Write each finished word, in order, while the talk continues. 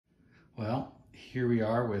Well, here we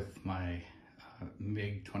are with my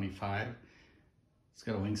MIG-25. It's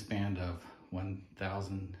got a wingspan of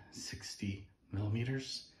 1,060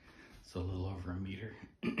 millimeters, so a little over a meter.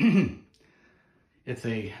 It's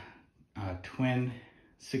a twin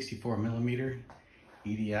 64 millimeter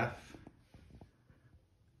EDF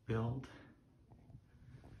build.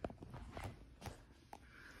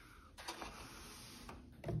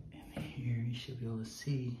 And here you should be able to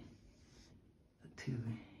see the two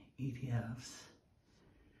EDFs.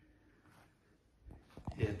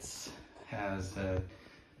 It has a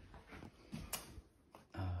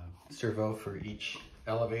servo for each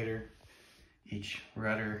elevator, each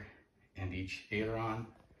rudder, and each aileron.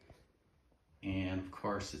 And of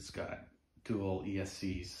course it's got dual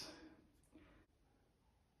ESCs.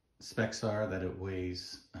 Specs are that it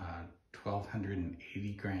weighs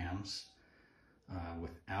 1,280 grams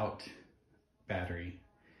without battery.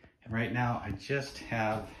 And right now I just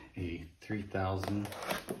have a 3,000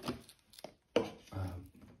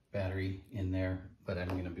 battery in there, but I'm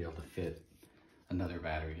going to be able to fit another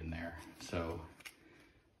battery in there. So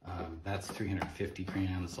that's 350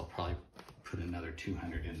 grams. I'll probably put another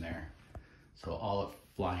 200 in there. So all of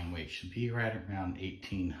flying weight should be right around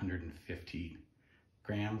 1,850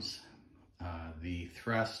 grams. The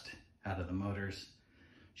thrust out of the motors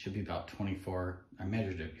should be about 24, I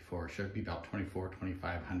measured it before, should be about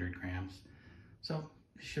 2,500 grams. So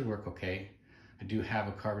it should work okay. I do have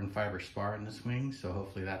a carbon fiber spar in this wing, so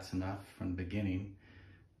hopefully that's enough from the beginning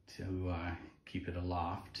to keep it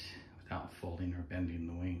aloft without folding or bending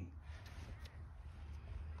the wing.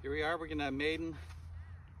 Here we are, we're gonna Maiden,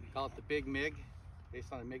 we call it the Big MiG,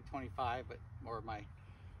 based on a MiG-25, but more of my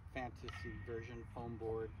fantasy version, foam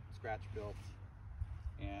board, scratch built,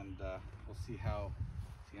 and we'll see how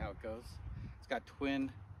it goes. It's got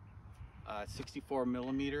twin 64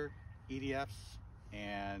 millimeter EDFs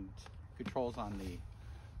and controls on the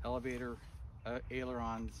elevator,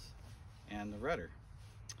 ailerons, and the rudder.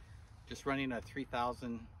 Just running a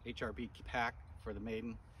 3,000 HRB pack for the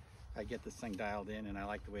Maiden. If I get this thing dialed in and I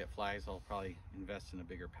like the way it flies, I'll probably invest in a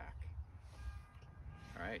bigger pack.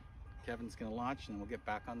 All right, Kevin's gonna launch and then we'll get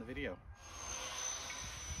back on the video.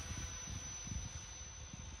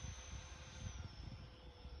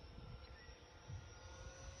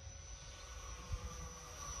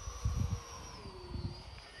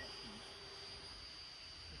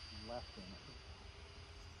 Left in it.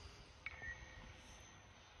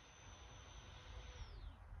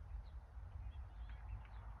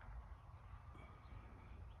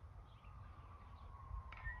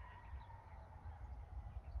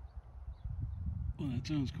 Well, that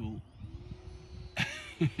sounds cool.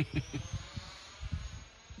 We'll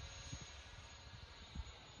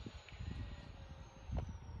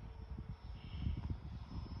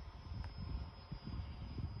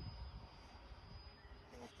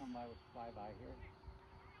come by with flyby here.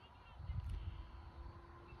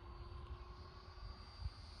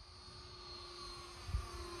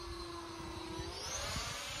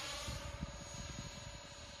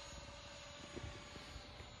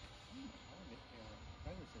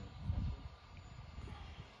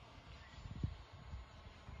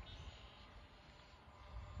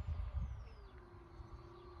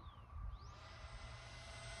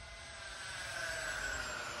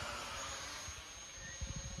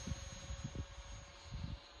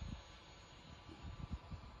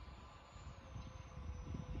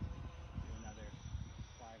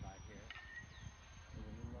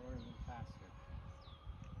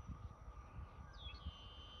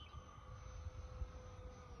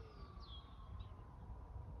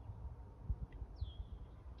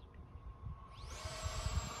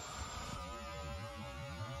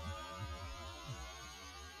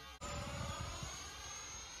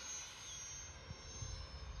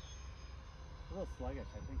 A little sluggish.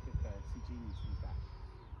 I think if CG needs feedback.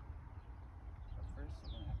 But first,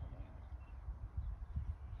 we're going to have to land.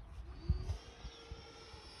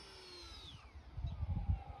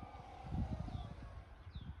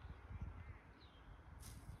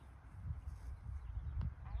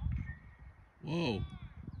 Whoa.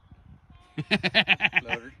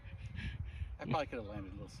 Floater. I probably could have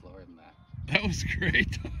landed a little slower than that. That was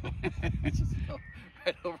great. Just go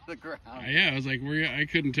right over the ground. Yeah, I was like, I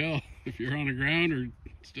couldn't tell if you're on the ground or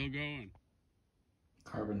still going.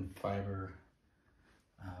 Carbon fiber.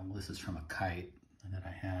 This is from a kite that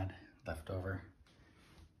I had left over.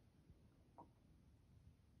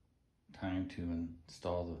 Time to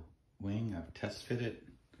install the wing. I've test fitted.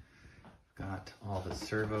 Got all the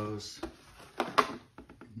servos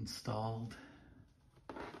installed.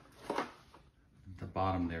 The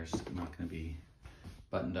bottom there's not going to be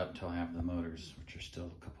buttoned up till I have the motors, which are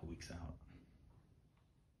still a couple weeks out.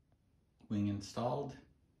 wing installed.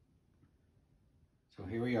 So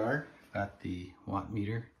here we are. I've got the watt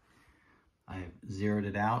meter. I've zeroed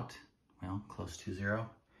it out, well, close to zero,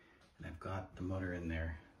 and I've got the motor in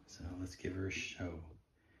there. So let's give her a show.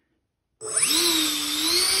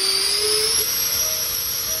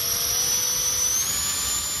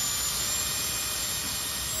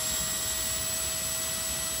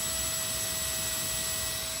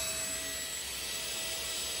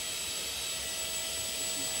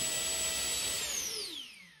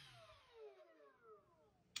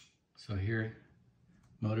 So here,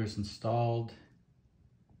 motor's installed,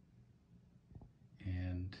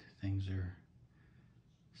 and things are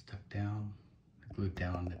stuck down, glued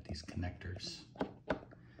down at these connectors.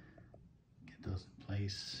 Get those in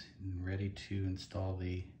place and ready to install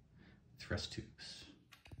the thrust tubes.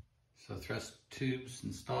 So thrust tubes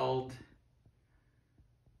installed.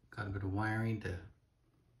 Got a bit of wiring to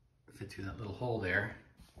fit through that little hole there,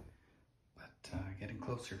 but getting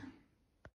closer.